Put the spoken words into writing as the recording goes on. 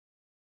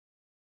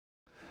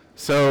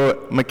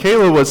So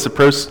Michaela was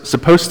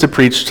supposed to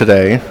preach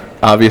today.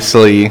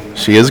 Obviously,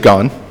 she is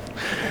gone.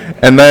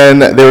 And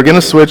then they were going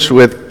to switch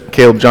with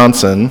Caleb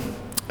Johnson,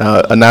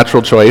 a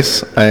natural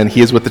choice, and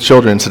he is with the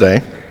children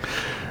today.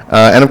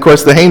 And of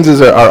course, the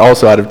Hayneses are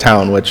also out of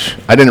town, which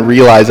I didn't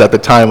realize at the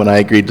time when I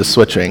agreed to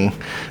switching.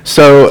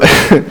 So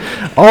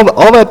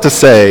all that to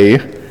say,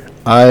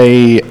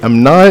 I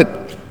am not,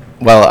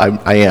 well,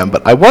 I am,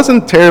 but I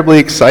wasn't terribly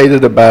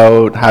excited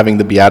about having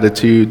the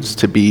Beatitudes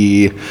to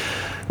be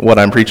what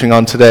I'm preaching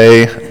on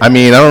today. I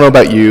mean, I don't know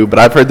about you, but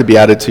I've heard the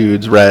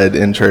Beatitudes read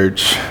in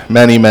church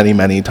many, many,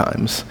 many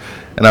times.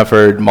 And I've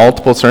heard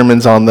multiple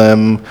sermons on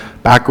them,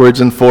 backwards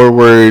and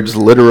forwards,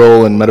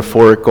 literal and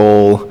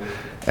metaphorical.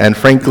 And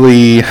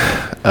frankly,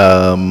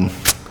 when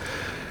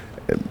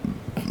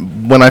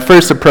I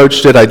first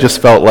approached it, I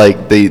just felt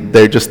like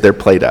they're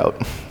played out.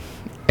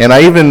 And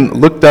I even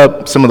looked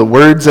up some of the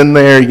words in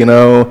there,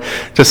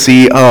 to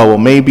see,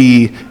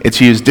 maybe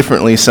it's used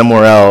differently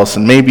somewhere else,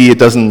 and maybe it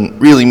doesn't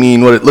really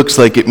mean what it looks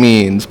like it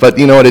means. But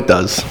you know what? It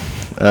does.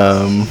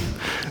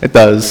 It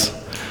does.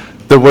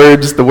 The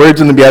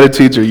words in the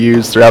Beatitudes are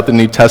used throughout the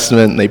New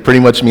Testament, and they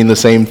pretty much mean the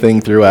same thing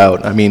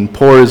throughout. I mean,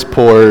 poor is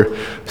poor,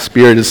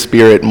 spirit is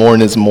spirit,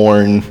 mourn is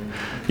mourn.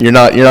 You're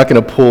not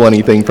going to pull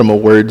anything from a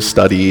word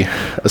study,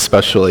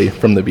 especially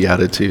from the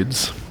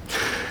Beatitudes.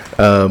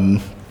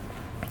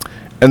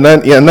 And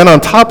then on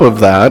top of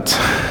that,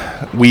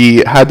 we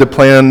had to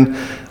plan.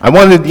 I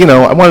wanted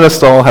us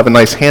to all have a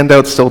nice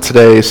handout still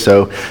today,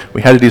 so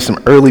we had to do some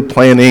early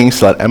planning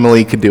so that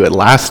Emily could do it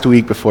last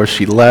week before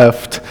she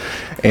left.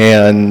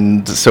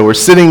 And so we're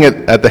sitting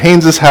at the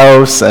Haynes'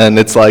 house, and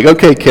it's like,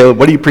 okay, Caleb,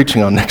 what are you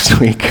preaching on next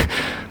week?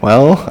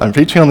 Well, I'm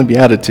preaching on the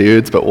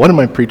Beatitudes, but what am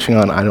I preaching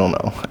on? I don't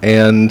know.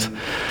 And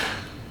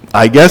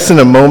I guess in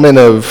a moment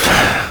of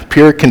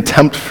pure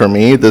contempt for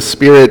me, the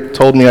Spirit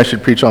told me I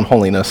should preach on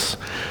holiness.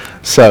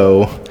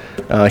 So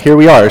here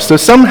we are. So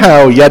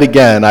somehow, yet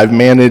again, I've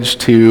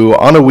managed to,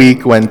 on a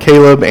week when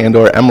Caleb and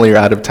or Emily are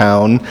out of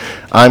town,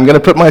 I'm going to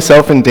put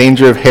myself in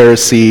danger of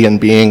heresy and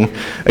being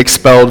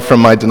expelled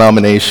from my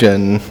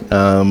denomination.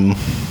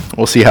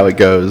 We'll see how it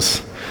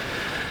goes.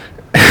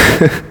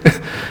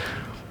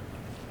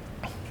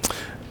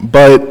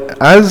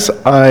 But as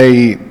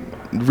I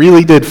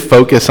really did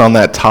focus on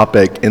that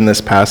topic in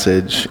this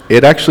passage,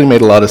 it actually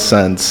made a lot of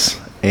sense,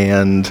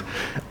 and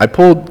I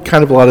pulled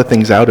kind of a lot of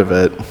things out of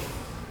it.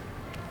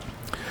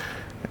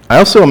 I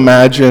also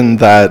imagine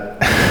that,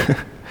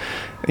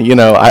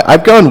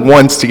 I've gone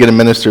once to get a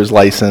minister's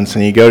license,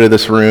 and you go to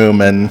this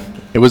room, and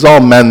it was all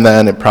men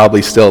then, it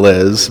probably still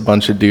is, a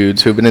bunch of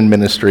dudes who've been in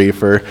ministry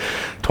for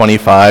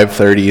 25,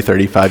 30,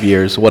 35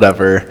 years,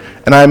 whatever.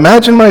 And I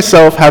imagine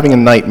myself having a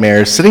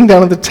nightmare, sitting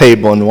down at the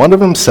table, and one of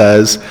them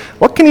says,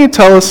 "What can you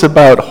tell us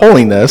about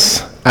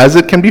holiness as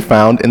it can be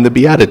found in the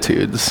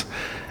Beatitudes?"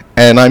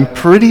 And I'm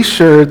pretty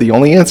sure the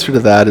only answer to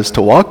that is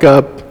to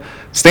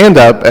stand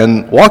up,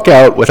 and walk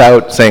out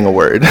without saying a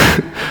word,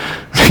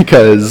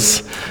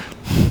 because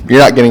you're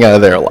not getting out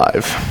of there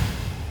alive.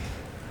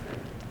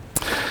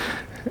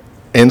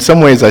 In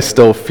some ways, I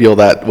still feel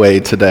that way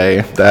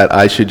today, that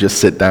I should just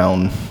sit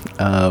down.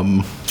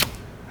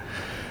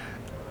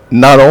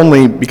 Not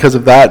only because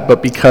of that,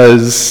 but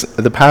because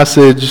the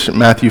passage,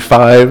 Matthew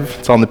 5,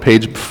 it's on the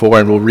page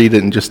before, and we'll read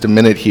it in just a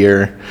minute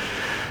here.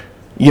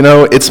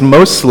 It's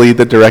mostly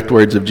the direct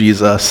words of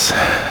Jesus.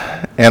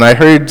 And I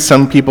heard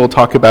some people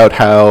talk about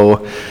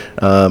how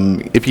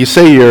if you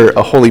say you're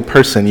a holy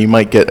person, you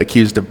might get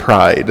accused of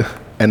pride.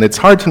 And it's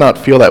hard to not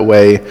feel that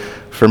way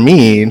for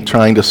me,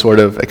 trying to sort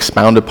of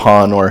expound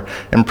upon or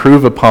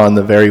improve upon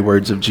the very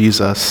words of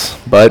Jesus.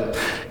 But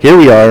here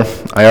we are.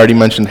 I already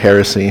mentioned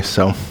heresy,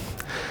 so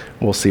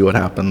we'll see what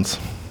happens.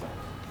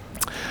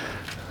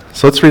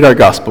 So let's read our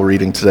gospel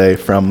reading today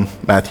from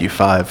Matthew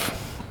 5.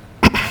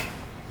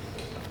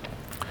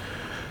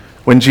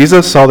 When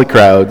Jesus saw the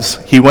crowds,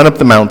 he went up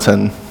the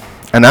mountain,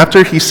 and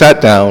after he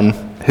sat down,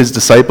 his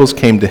disciples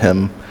came to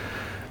him,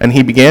 and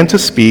he began to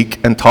speak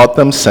and taught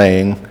them,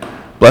 saying,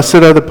 "Blessed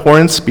are the poor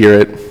in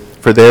spirit,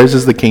 for theirs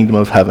is the kingdom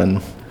of heaven.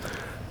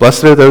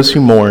 Blessed are those who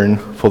mourn,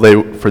 for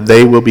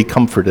they will be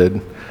comforted.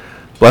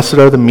 Blessed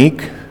are the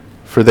meek,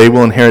 for they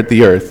will inherit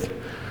the earth.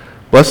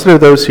 Blessed are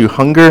those who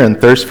hunger and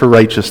thirst for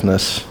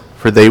righteousness,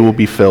 for they will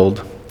be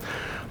filled.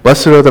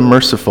 Blessed are the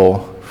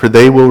merciful, for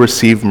they will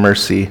receive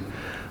mercy.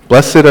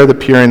 Blessed are the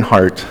pure in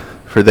heart,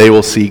 for they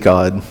will see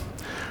God.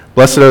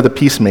 Blessed are the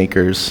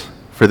peacemakers,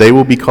 for they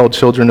will be called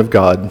children of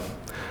God.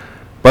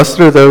 Blessed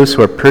are those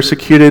who are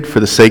persecuted for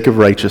the sake of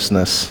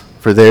righteousness,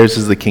 for theirs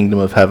is the kingdom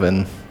of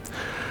heaven.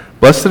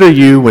 Blessed are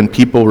you when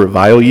people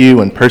revile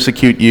you and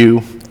persecute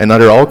you, and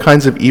utter all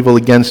kinds of evil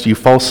against you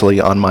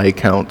falsely on my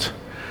account.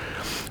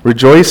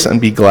 Rejoice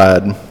and be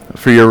glad,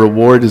 for your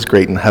reward is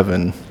great in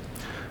heaven.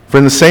 For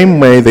in the same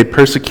way they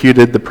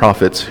persecuted the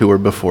prophets who were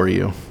before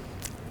you."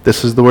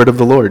 This is the word of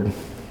the Lord.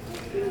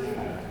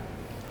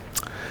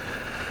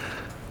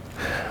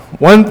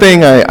 One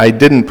thing I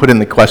didn't put in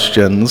the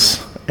questions,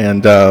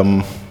 and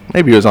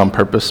maybe it was on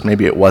purpose,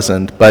 maybe it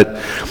wasn't, but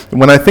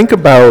when I think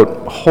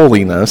about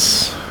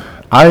holiness,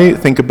 I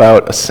think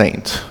about a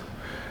saint.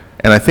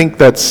 And I think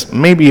that's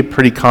maybe a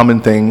pretty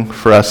common thing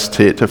for us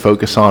to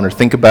focus on or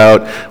think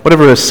about,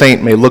 whatever a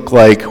saint may look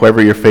like,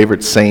 whoever your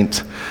favorite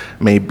saint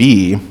may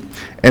be.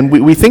 And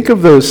we think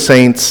of those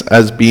saints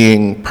as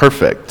being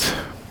perfect.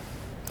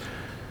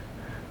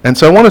 And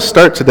so I want to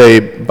start today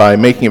by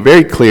making it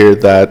very clear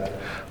that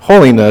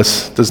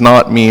holiness does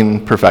not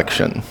mean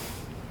perfection.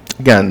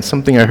 Again,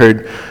 something I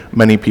heard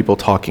many people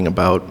talking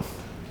about.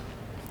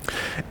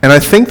 And I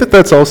think that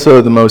that's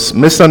also the most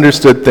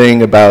misunderstood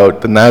thing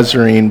about the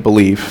Nazarene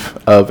belief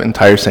of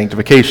entire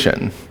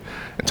sanctification.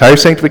 Entire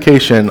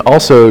sanctification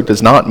also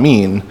does not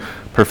mean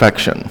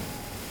perfection.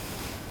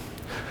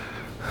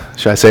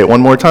 Should I say it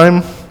one more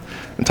time?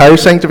 Entire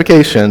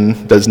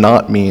sanctification does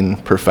not mean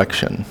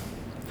perfection.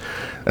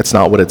 That's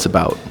not what it's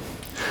about.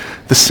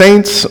 The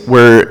saints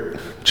were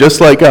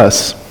just like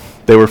us.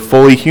 They were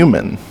fully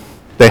human.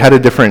 They had a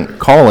different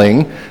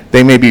calling.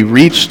 They maybe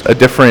reached a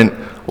different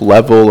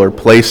level or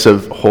place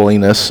of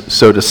holiness,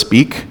 so to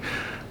speak,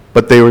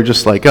 but they were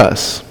just like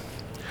us.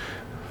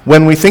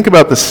 When we think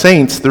about the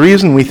saints, the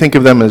reason we think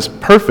of them as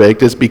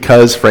perfect is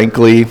because,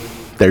 frankly,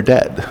 they're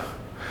dead.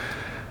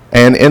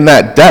 And in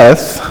that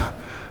death,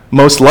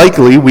 most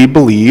likely we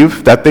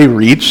believe that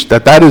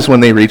that is when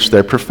they reached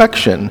their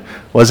perfection,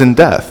 was in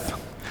death.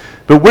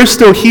 But we're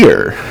still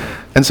here.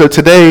 And so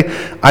today,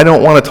 I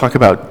don't want to talk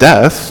about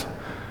death,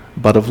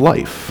 but of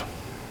life.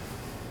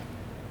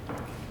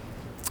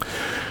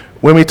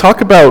 When we talk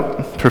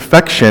about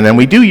perfection, and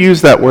we do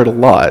use that word a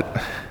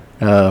lot,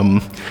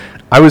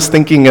 I've been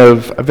thinking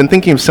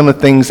of some of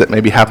the things that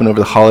maybe happened over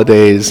the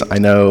holidays. I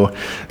know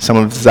some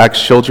of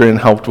Zach's children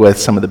helped with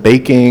some of the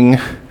baking.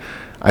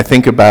 I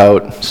think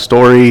about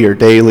Story or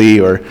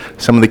Daily or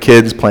some of the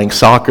kids playing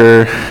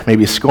soccer,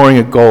 maybe scoring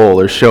a goal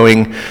or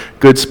showing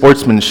good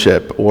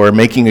sportsmanship or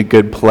making a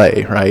good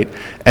play, right?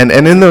 And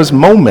in those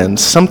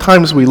moments,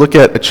 sometimes we look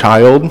at a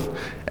child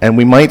and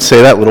we might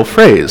say that little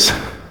phrase,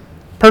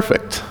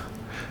 perfect,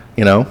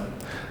 you know?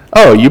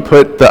 Oh, you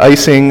put the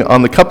icing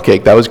on the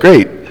cupcake, that was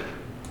great,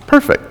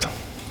 perfect.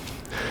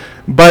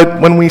 But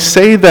when we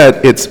say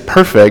that it's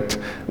perfect,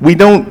 we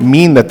don't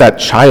mean that that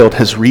child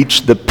has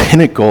reached the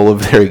pinnacle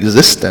of their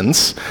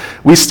existence.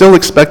 We still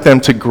expect them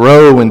to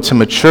grow and to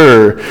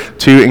mature,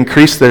 to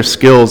increase their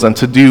skills and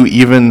to do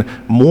even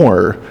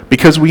more,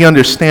 because we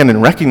understand and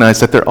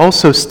recognize that they're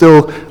also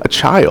still a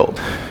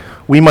child.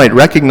 We might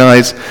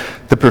recognize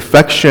the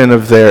perfection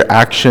of their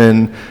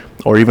action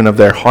or even of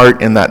their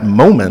heart in that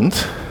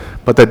moment,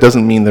 but that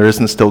doesn't mean there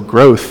isn't still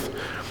growth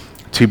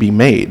to be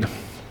made.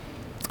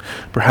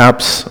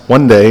 Perhaps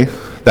one day,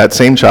 that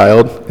same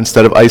child,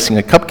 instead of icing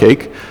a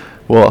cupcake,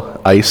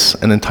 will ice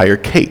an entire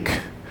cake.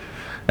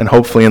 And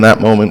hopefully in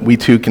that moment, we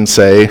too can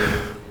say,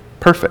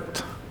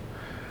 perfect.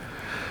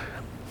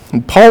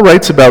 And Paul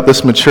writes about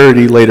this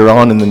maturity later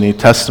on in the New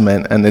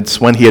Testament, and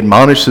it's when he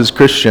admonishes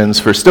Christians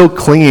for still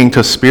clinging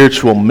to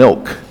spiritual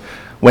milk,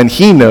 when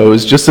he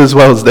knows, just as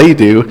well as they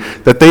do,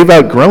 that they've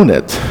outgrown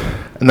it,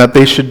 and that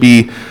they should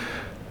be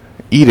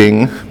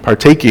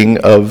partaking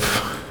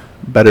of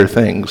better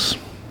things.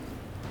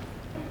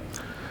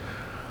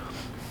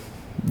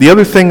 The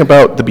other thing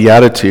about the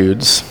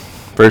Beatitudes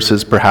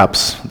versus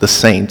perhaps the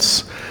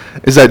saints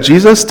is that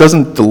Jesus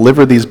doesn't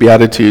deliver these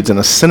Beatitudes in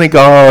a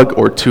synagogue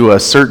or to a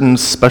certain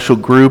special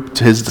group,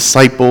 to his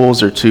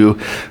disciples or to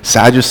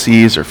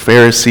Sadducees or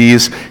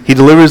Pharisees. He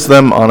delivers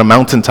them on a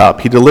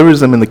mountaintop. He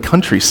delivers them in the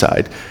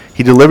countryside.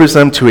 He delivers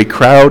them to a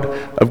crowd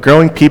of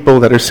growing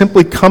people that are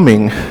simply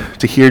coming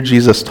to hear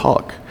Jesus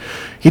talk.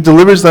 He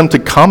delivers them to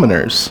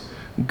commoners,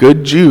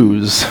 good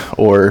Jews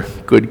or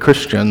good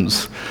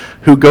Christians,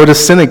 who go to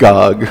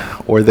synagogue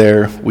or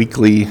their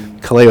weekly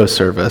kaleo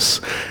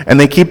service, and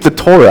they keep the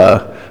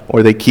Torah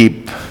or they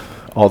keep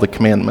all the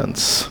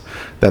commandments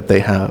that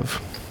they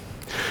have.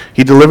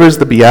 He delivers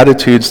the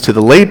Beatitudes to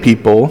the lay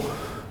people,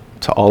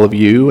 to all of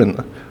you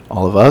and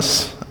all of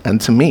us,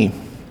 and to me.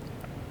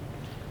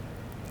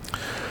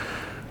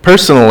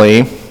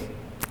 Personally,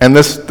 and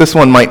this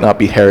one might not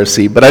be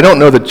heresy, but I don't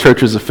know the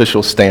church's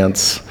official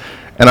stance,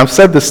 and I've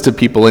said this to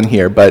people in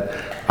here, but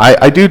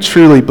I do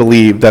truly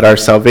believe that our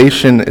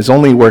salvation is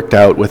only worked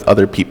out with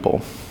other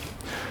people.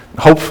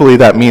 Hopefully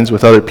that means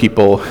with other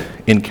people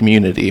in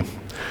community,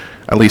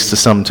 at least to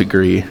some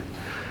degree.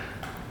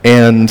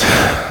 And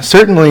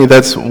certainly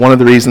that's one of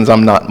the reasons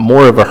I'm not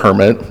more of a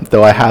hermit,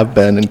 though I have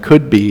been and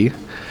could be.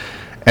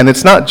 And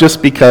it's not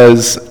just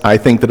because I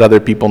think that other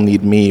people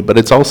need me, but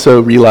it's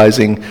also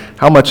realizing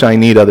how much I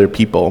need other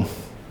people.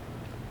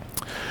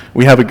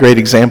 We have a great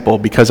example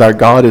because our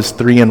God is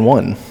 3 in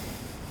 1.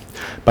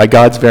 By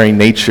God's very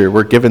nature,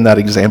 we're given that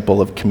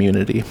example of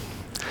community.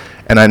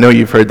 And I know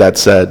you've heard that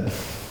said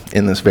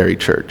in this very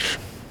church.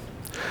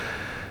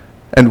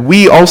 And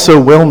we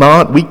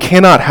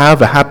cannot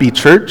have a happy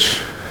church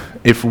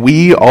if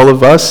we, all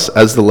of us,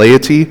 as the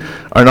laity,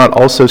 are not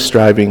also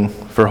striving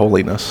for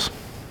holiness.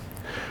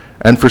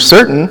 And for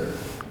certain,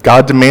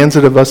 God demands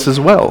it of us as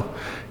well.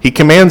 He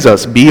commands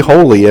us, be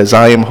holy as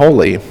I am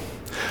holy.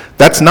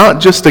 That's not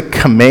just a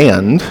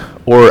command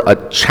or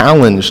a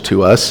challenge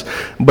to us,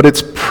 but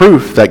it's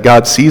proof that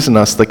God sees in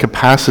us the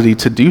capacity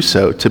to do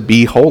so, to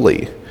be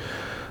holy.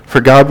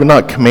 For God would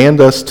not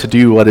command us to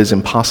do what is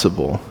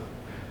impossible.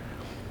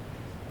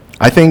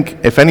 I think,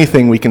 if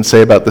anything, we can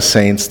say about the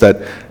saints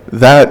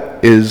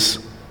that is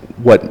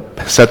what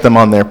set them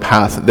on their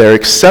path, their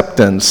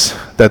acceptance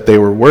that they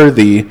were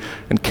worthy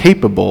and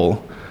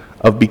capable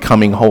of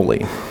becoming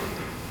holy.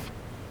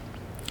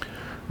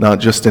 Not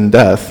just in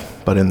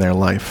death, but in their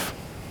life.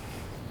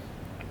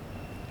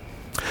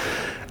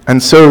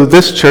 And so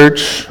this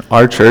church,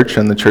 our church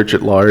and the church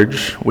at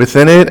large,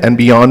 within it and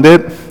beyond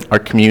it, our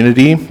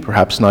community,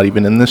 perhaps not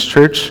even in this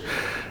church,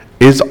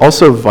 is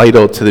also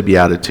vital to the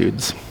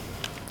Beatitudes.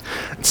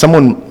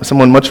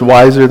 Someone much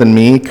wiser than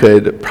me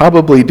could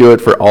probably do it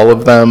for all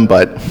of them,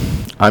 but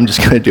I'm just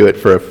going to do it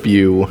for a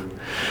few.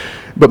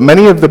 But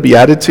many of the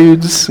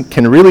Beatitudes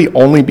can really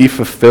only be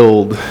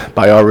fulfilled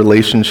by our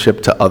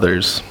relationship to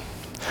others.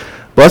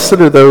 Blessed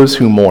are those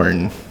who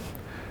mourn.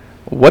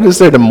 What is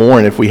there to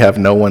mourn if we have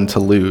no one to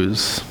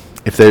lose,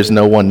 if there's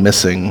no one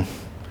missing?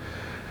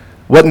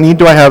 What need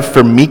do I have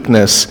for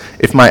meekness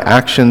if my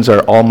actions are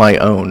all my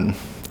own,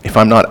 if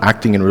I'm not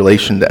acting in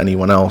relation to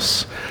anyone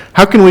else?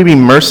 How can we be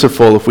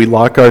merciful if we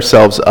lock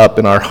ourselves up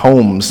in our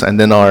homes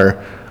and in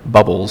our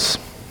bubbles?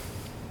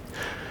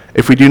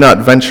 If we do not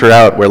venture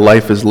out where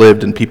life is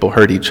lived and people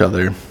hurt each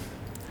other?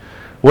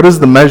 What is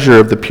the measure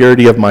of the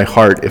purity of my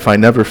heart if I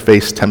never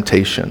face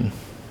temptation?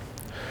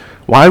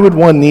 Why would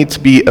one need to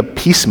be a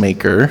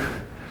peacemaker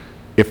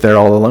if they're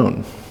all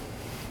alone?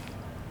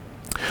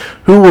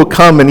 Who will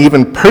come and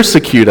even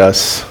persecute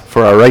us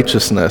for our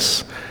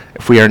righteousness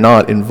if we are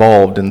not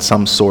involved in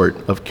some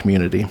sort of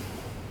community?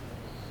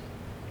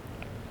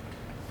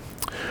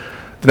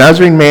 The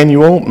Nazarene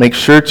Manual makes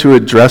sure to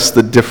address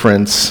the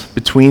difference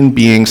between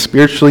being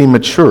spiritually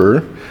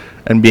mature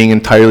and being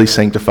entirely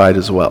sanctified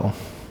as well.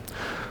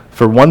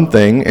 For one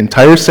thing,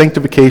 entire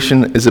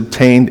sanctification is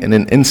obtained in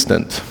an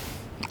instant.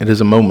 It is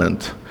a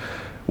moment,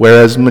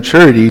 whereas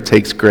maturity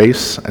takes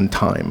grace and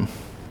time.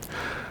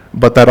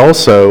 But that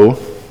also,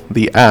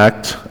 the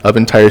act of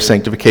entire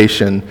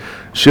sanctification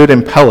should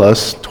impel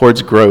us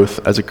towards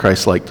growth as a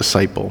Christ-like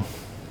disciple.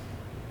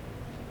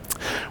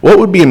 What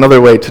would be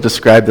another way to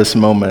describe this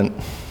moment?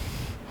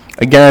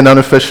 Again,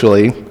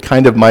 unofficially,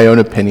 kind of my own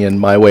opinion,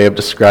 my way of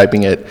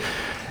describing it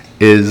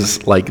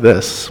is like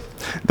this: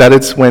 that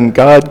it's when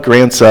God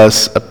grants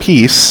us a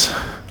peace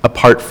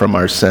apart from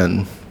our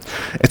sin.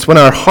 It's when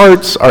our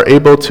hearts are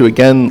able to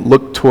again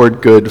look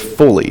toward good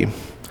fully.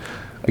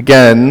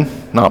 Again,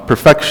 not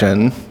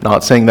perfection,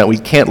 not saying that we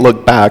can't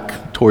look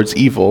back towards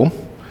evil,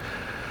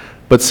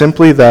 but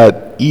simply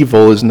that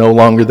evil is no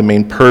longer the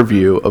main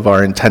purview of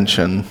our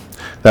intention,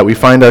 that we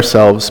find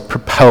ourselves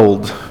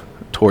propelled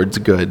towards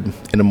good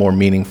in a more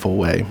meaningful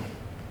way.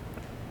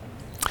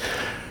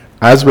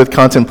 As with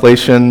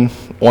contemplation,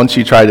 once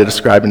you try to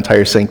describe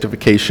entire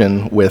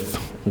sanctification with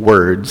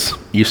words,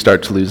 you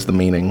start to lose the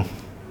meaning.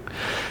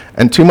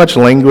 And too much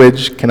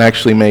language can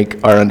actually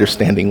make our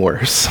understanding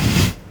worse.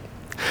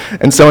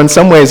 And so in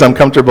some ways, I'm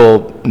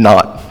comfortable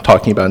not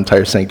talking about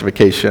entire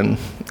sanctification,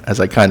 as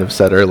I kind of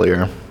said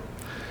earlier.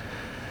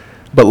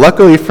 But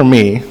luckily for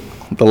me,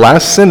 the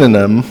last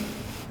synonym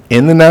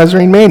in the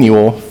Nazarene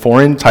Manual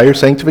for entire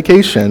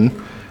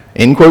sanctification,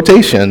 in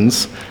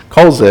quotations,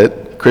 calls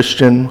it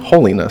Christian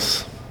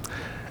holiness.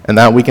 And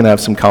that we can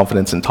have some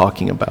confidence in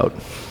talking about.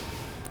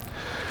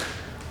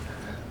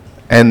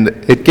 And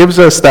it gives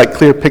us that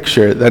clear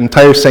picture that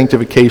entire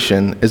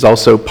sanctification is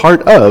also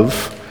part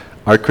of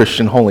our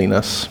Christian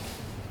holiness.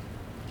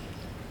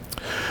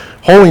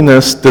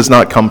 Holiness does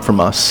not come from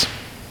us.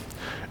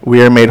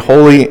 We are made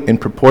holy in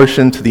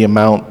proportion to the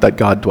amount that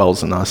God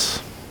dwells in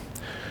us.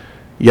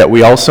 Yet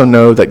we also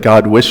know that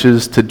God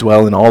wishes to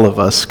dwell in all of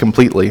us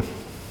completely.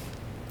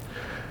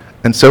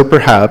 And so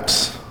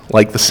perhaps,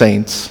 like the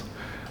saints,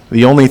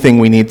 the only thing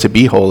we need to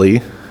be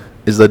holy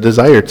is the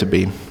desire to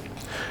be,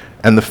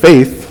 and the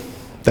faith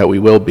that we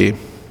will be.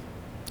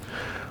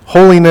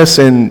 Holiness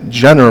in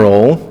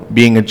general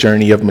being a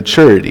journey of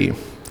maturity,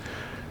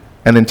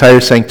 and entire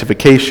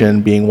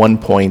sanctification being one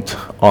point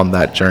on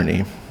that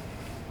journey.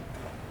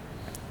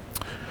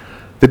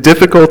 The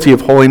difficulty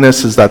of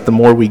holiness is that the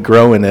more we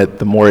grow in it,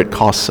 the more it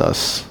costs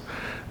us.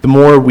 The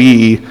more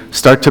we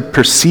start to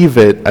perceive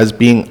it as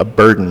being a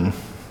burden,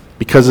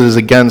 because it is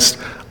against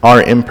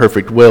our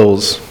imperfect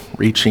wills,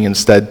 reaching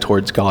instead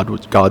towards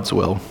God's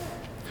will.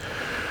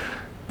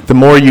 The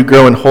more you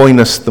grow in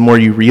holiness, the more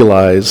you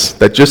realize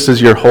that just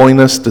as your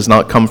holiness does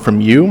not come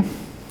from you,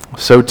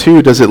 so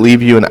too does it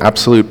leave you in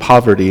absolute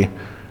poverty,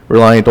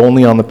 reliant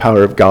only on the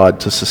power of God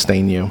to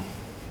sustain you.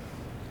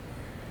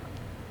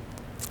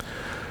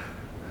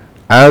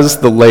 As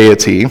the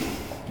laity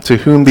to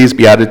whom these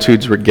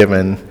Beatitudes were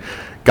given,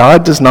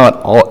 God does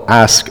not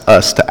ask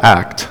us to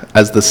act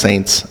as the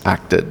saints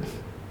acted,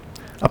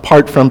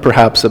 apart from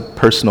perhaps a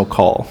personal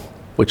call,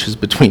 which is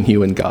between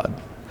you and God.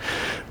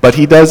 But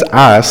he does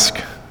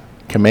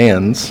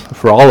commands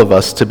for all of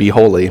us to be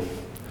holy.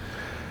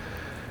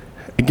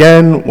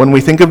 Again, when we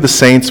think of the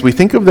saints, we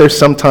think of their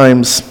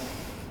sometimes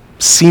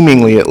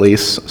seemingly at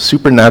least,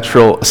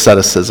 supernatural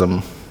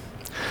asceticism.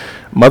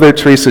 Mother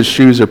Teresa's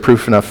shoes are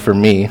proof enough for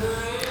me.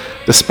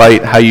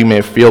 Despite how you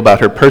may feel about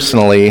her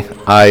personally,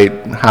 I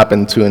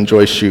happen to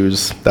enjoy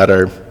shoes that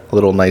are a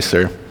little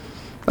nicer.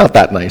 Not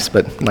that nice,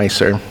 but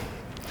nicer.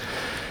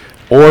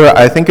 Or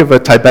I think of a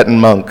Tibetan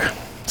monk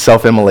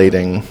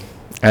self-immolating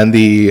and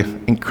the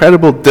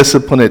incredible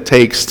discipline it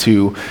takes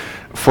to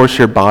force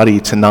your body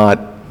to not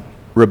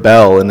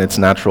rebel in its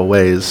natural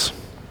ways.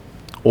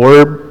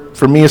 Or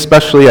for me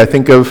especially, I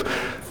think of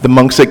the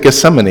monks at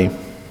Gethsemane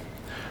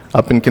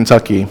up in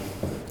Kentucky,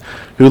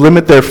 who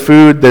limit their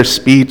food, their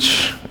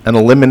speech, and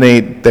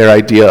eliminate their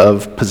idea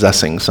of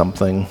possessing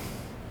something.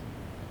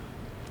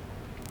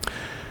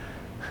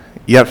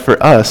 Yet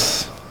for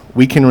us,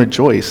 we can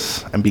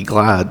rejoice and be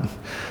glad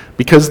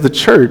because the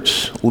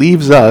church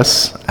leaves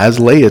us as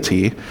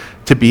laity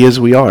to be as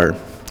we are,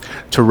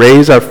 to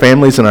raise our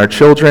families and our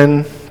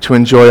children, to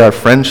enjoy our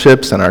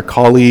friendships and our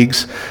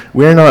colleagues.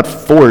 We are not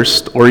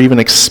forced or even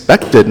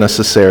expected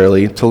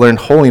necessarily to learn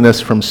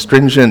holiness from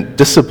stringent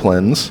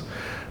disciplines,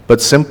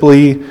 but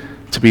simply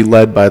to be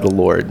led by the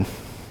Lord,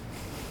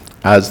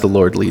 as the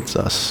Lord leads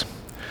us.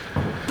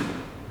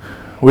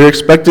 We are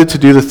expected to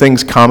do the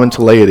things common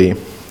to laity.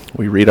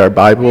 We read our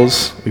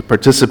Bibles, we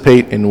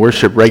participate in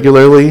worship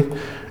regularly,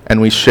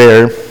 and we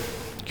share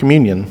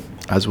communion,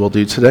 as we'll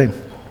do today.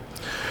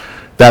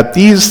 That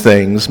these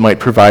things might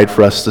provide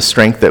for us the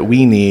strength that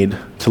we need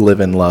to live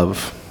in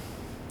love.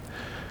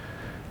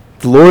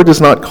 The Lord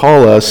does not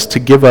call us to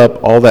give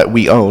up all that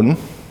we own.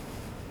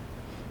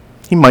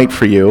 He might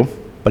for you,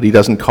 but he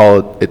doesn't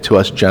call it to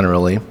us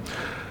generally,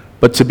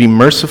 but to be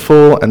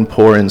merciful and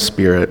poor in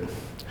spirit.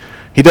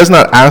 He does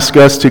not ask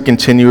us to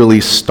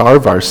continually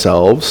starve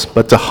ourselves,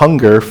 but to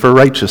hunger for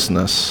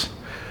righteousness,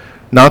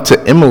 not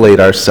to immolate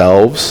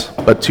ourselves,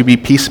 but to be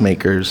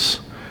peacemakers,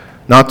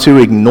 not to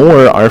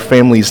ignore our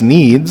family's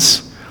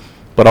needs,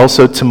 but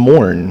also to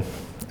mourn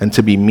and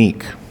to be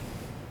meek.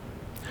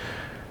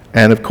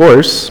 And of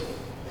course,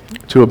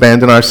 to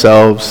abandon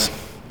ourselves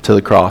to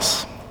the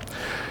cross.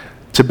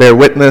 To bear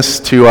witness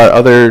to our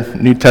other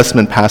New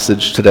Testament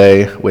passage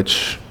today,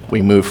 which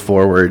we move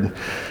forward,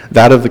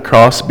 that of the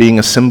cross being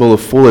a symbol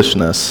of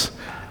foolishness.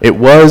 It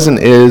was and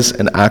is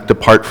an act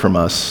apart from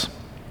us.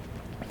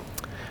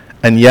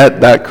 And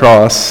yet that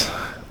cross,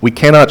 we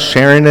cannot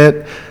share in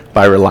it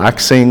by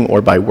relaxing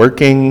or by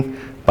working,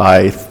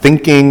 by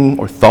thinking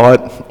or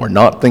thought or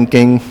not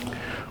thinking,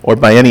 or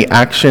by any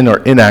action or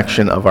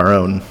inaction of our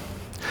own.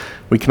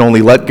 We can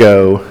only let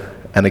go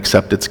and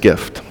accept its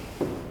gift.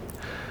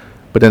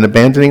 But in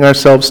abandoning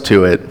ourselves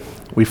to it,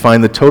 we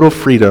find the total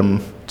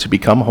freedom to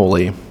become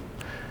holy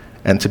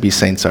and to be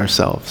saints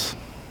ourselves.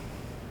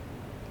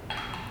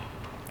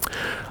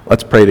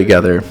 Let's pray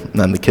together, and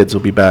then the kids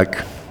will be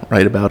back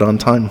right about on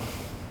time.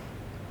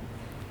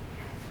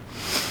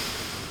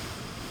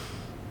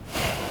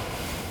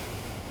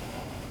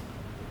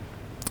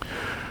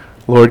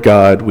 Lord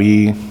God,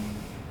 we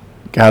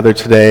gather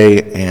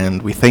today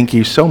and we thank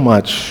you so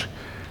much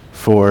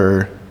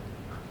for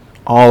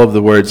all of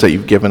the words that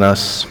you've given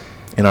us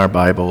in our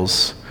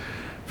Bibles,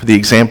 for the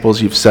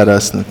examples you've set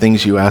us and the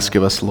things you ask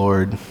of us,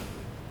 Lord.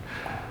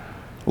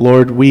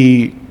 Lord,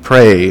 we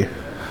pray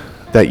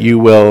that you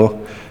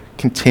will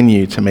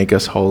continue to make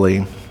us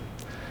holy.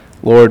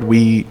 Lord,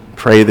 we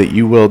pray that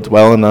you will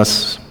dwell in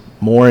us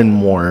more and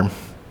more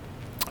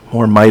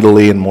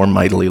mightily and more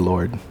mightily,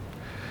 Lord.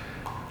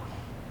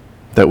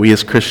 That we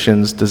as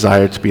Christians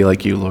desire to be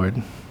like you,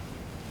 Lord.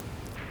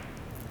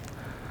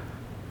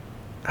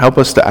 Help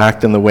us to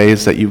act in the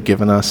ways that you've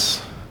given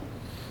us,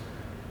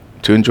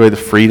 to enjoy the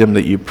freedom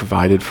that you've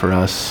provided for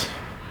us,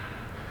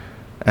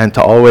 and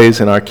to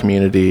always in our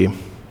community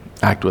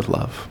act with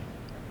love.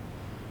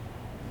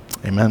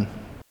 Amen.